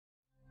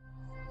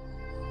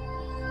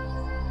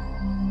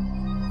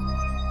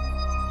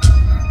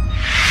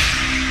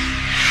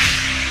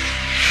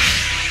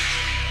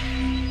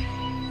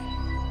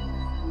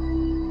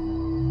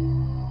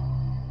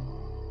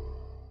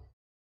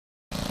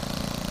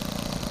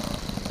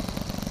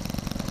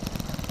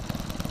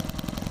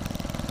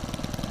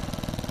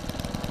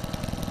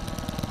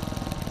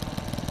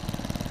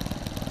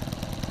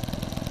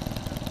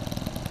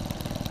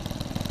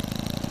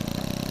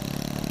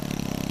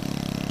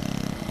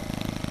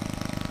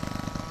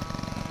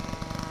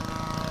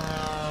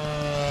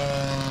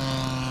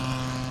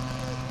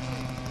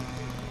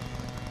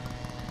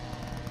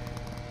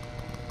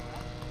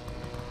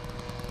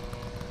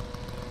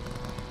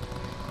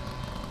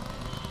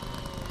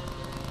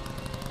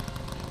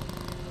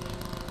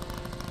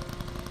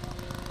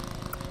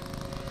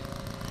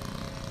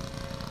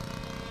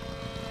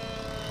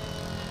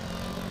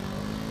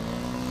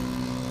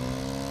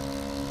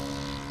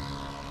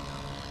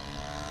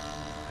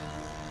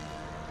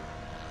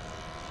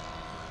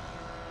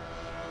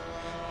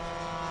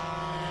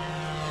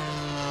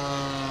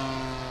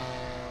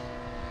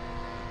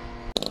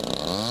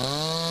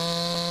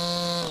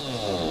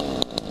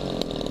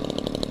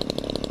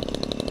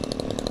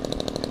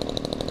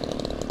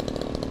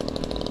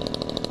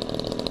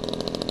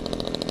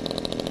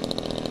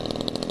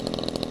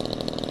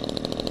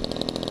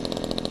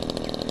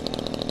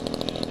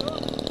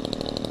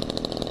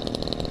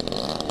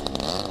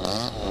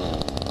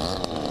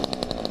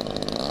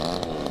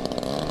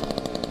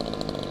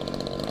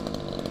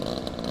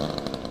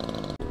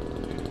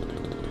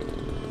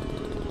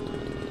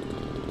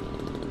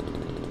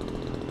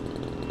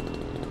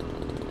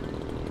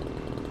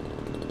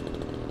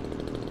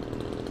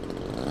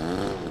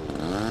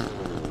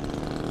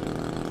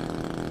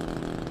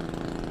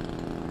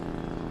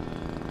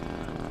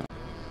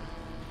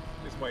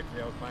wait for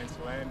the other planes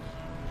to land.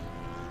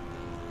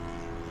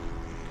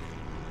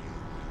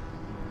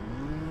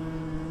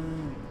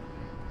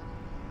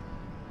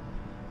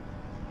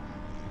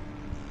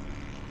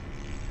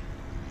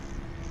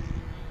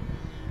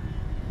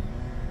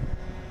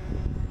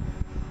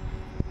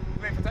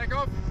 Clear for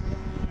takeoff?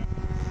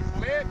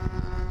 Clear?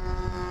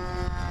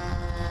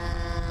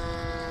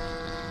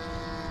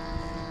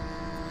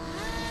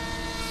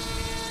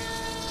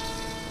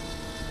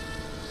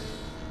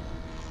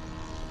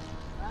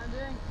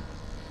 Landing.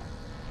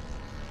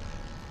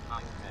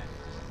 Height 10.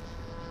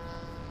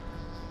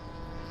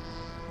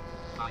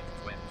 Height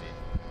 20.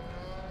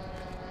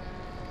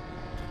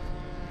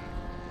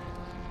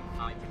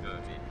 Height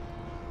 30.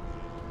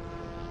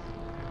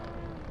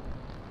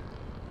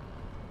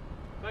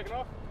 Taking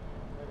off?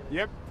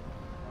 Yep.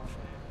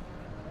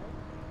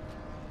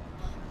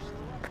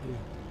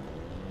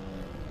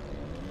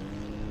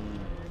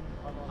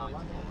 Height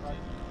 40.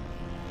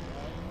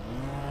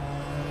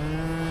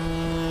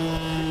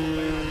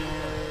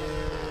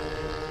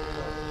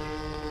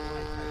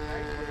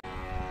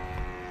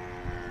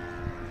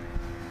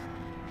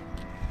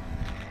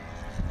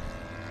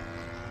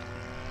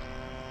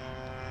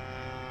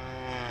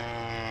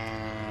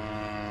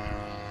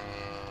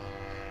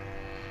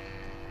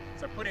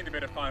 So putting a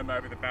bit of foam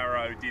over the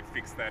barrow did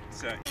fix that.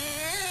 If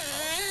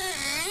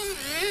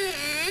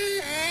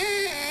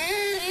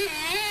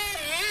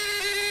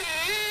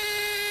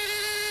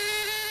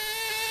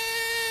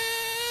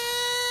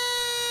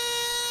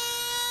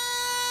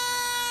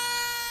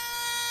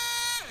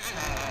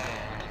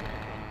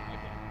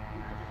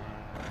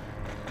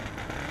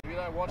you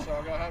don't watch it,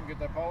 I'll go home and get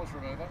that polish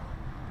remover.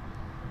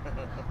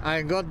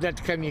 I got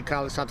that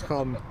chemicals at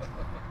home.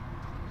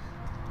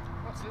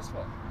 What's this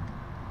for?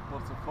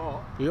 What's it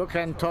for? You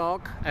can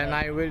talk and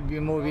I will be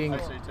moving.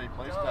 ACT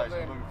police station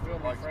looking for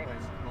blokes being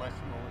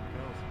molesting all the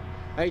girls.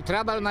 Hey,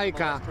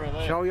 troublemaker,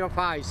 show your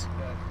face.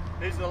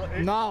 He's the,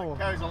 No.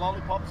 Carries the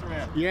lollipops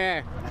around.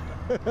 Yeah.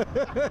 See his boot?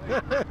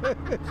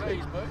 See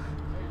his boot?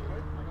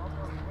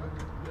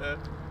 Yeah.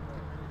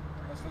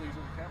 That's for the use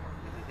of the camera.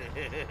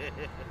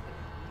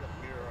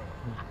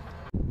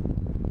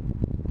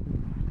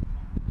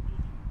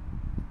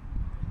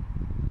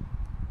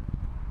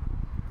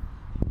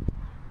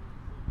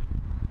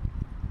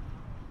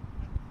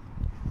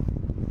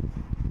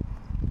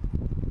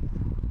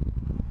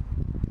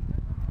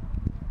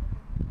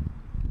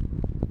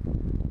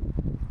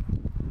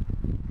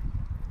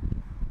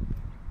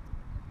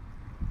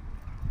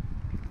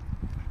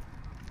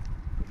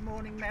 Good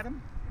morning,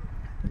 madam.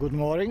 Good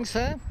morning,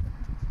 sir.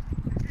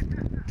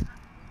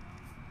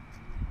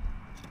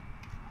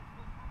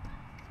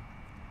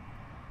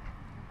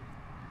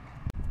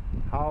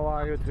 How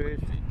are you,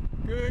 Trish?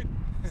 Good.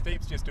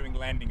 Steve's just doing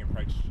landing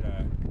approach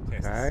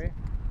tests. Okay. A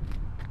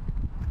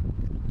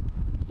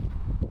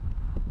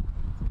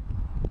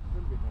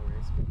little bit more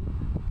airspeed.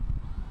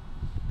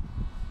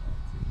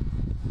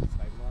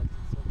 Stabilise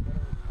itself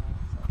better.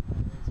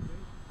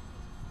 Airspeed.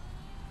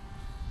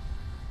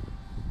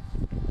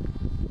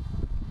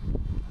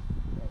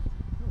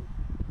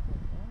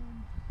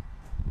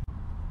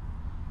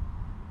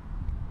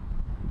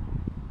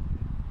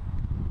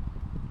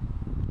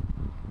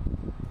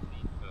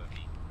 Speed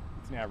 30.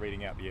 It's now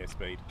reading out the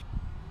airspeed.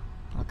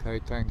 Okay,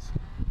 thanks.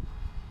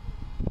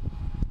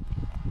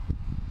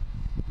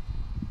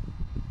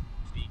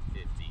 Speed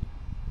 50.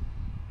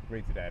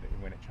 Reads it out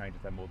when it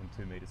changes at more than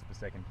 2 meters per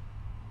second.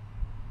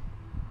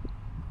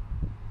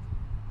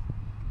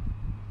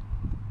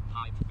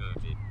 Height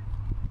 30.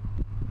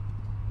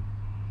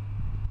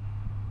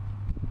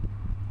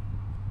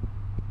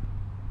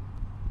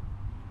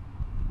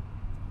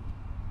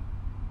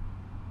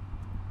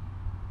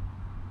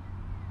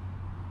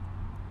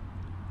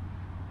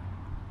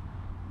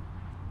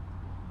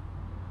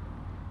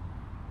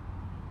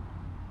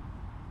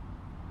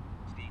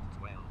 Speed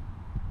 12.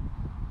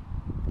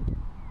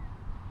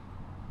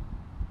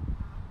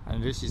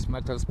 And this is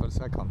meters per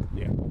second.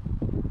 Yeah.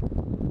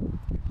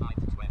 Height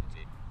 20.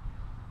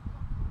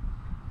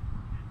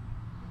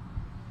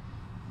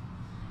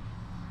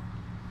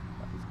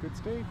 That was good,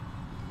 Steve.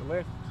 To the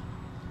left.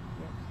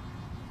 Yeah.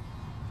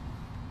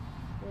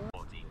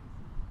 40.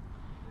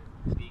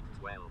 Speed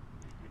 12.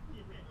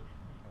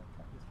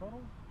 Cut this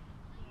throttle.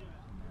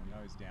 And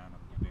now nose down a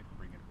little bit,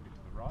 bring it a bit to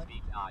the right.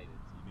 Speed 9. So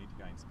you need to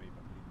gain speed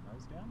by putting the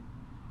nose down.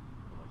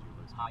 Otherwise you'll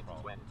lose Height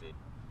control. 20.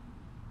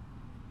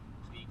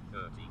 Speed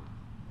 30.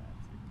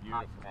 That's it.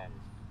 Height Beautiful. 10.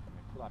 And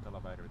then pull up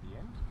elevator at the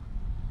end.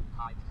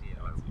 Height 0.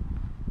 That's it.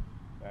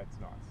 That's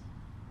nice.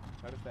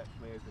 Notice that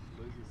flares it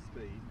loses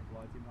speed and it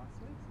glides in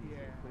nicely. So you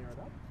sort of clear it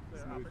up.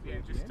 Smooth Yeah,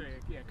 at the just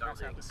end.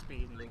 cut out the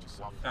speed and Link just.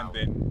 1000. And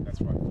then,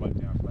 that's right, float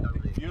down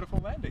landing. Lovely. Beautiful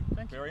landing.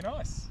 Very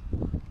nice.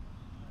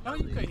 Oh,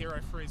 you've got Hero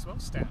 3 as well,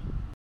 Stan.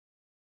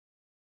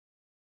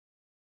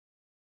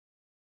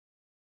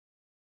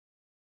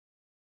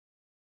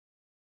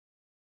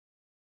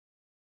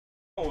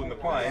 Oh, in the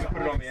plane,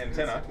 put it on the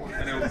antenna,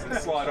 and it'll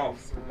slide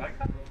off.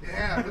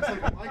 Yeah, it looks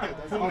like I like it.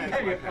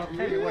 I'll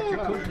tell you what you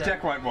could.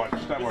 Jack won't watch,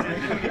 don't worry.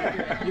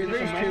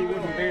 These two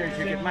wooden bears,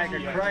 you could make a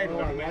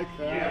cradle. I like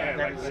that.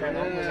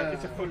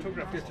 It's a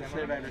photograph. Just to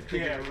set out a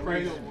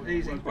cradle.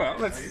 Easy. Well,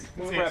 let's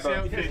grab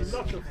a...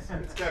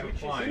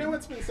 You know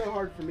what's been so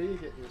hard for me to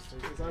get used to,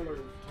 because I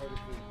learned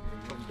photography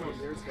 20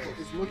 years ago,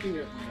 is looking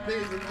at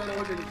things instead of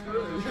looking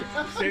through them.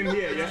 Same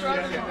here,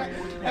 yeah.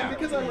 And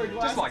because I wear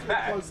glasses Just like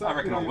that, close up, I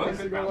reckon it'll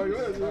work. you go like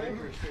this, right?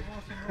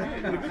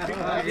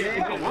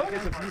 It'll work.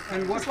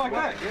 And what's like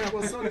that? Yeah,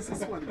 well, so does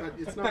this one, but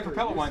it's not. That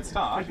propeller won't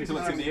start until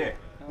it's in the air.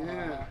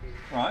 Yeah.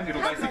 Right?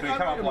 It'll basically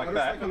come up like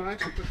that. When I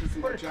actually put this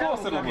in the Of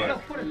course it'll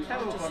work. Put a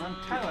towel on and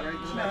tow it.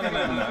 No.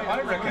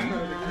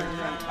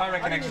 I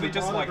reckon actually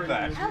just like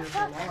that.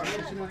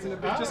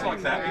 Just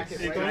like that.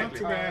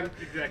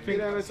 You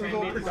know, it's a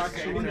whole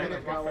production.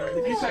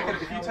 If you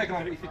take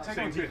it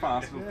on too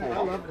fast, it'll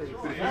fall off.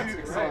 But if you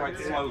accelerate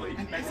slowly,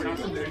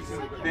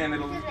 then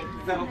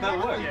that'll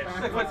work.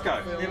 Let's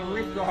go.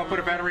 I'll put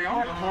a battery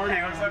on.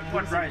 Hang on,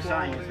 what Ray's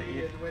saying is that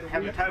you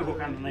have a tow hook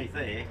underneath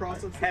there,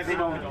 have it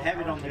on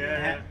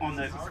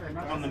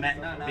the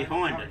mat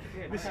behind it,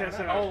 and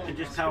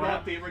just tow it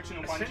up.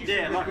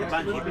 Yeah, like a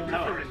bungee, but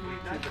tow it.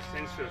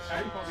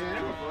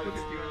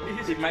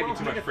 It may be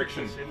too much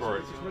friction for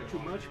it.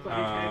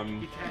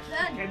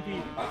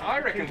 I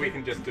reckon we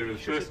can just do the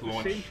first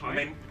launch. I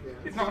mean,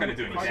 it's not going to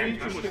do any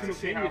damage. And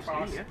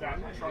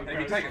if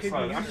you take it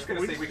slow, I'm just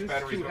going to see which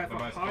battery's got the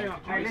most voltage.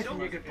 Hey,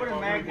 listen, you could put a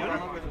magnet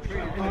on with a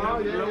tree. Oh,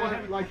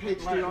 yeah, like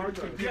HDR.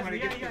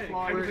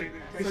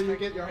 So you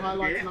get your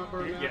highlights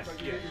number and that.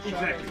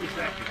 Exactly. You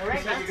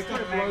could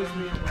put a magnet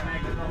on with a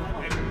magnet on.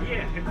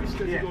 Yeah, and this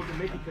does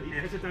automatically.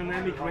 It has a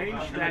dynamic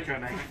range that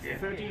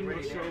 13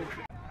 or so.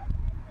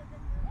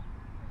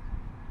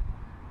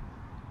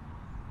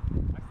 I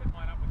set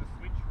mine up with a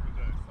switch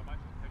reverse, so I might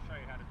just show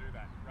you how to do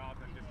that rather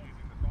than just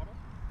using the throttle.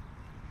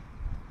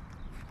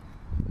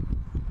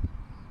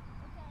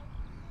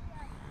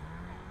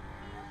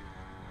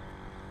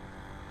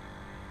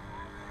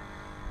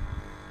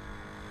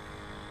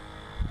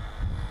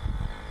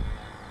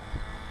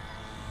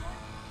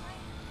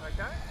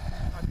 Okay, I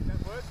think that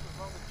works as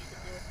long as you can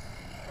do it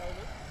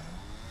slowly.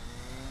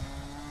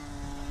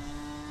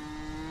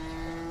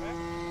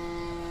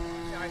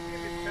 Yeah, I see a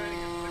bit turning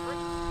and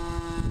deliberate.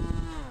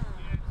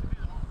 Yeah, it's a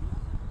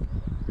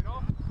bit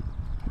off.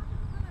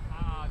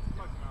 Ah, it's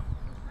close enough.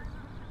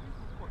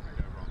 What could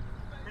go wrong?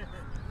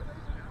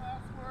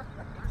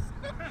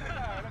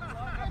 Let's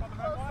line up on the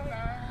back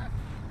line.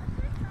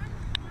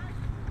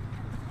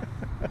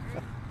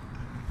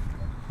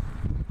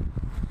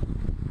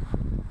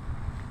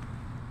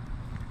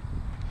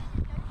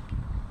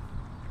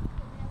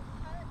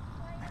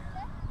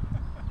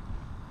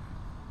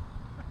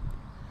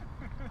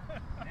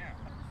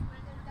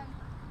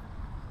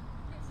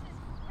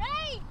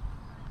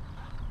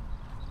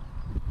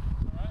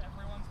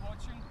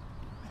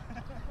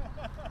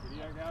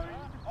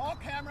 All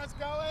cameras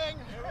going!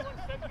 Everyone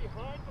stand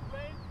behind the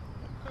plane.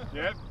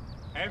 Yep.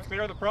 Hands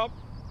clear of the prop.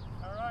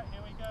 Alright,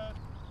 here we go.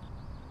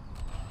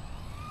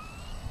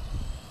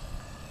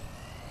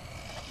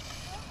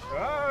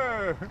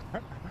 Oh!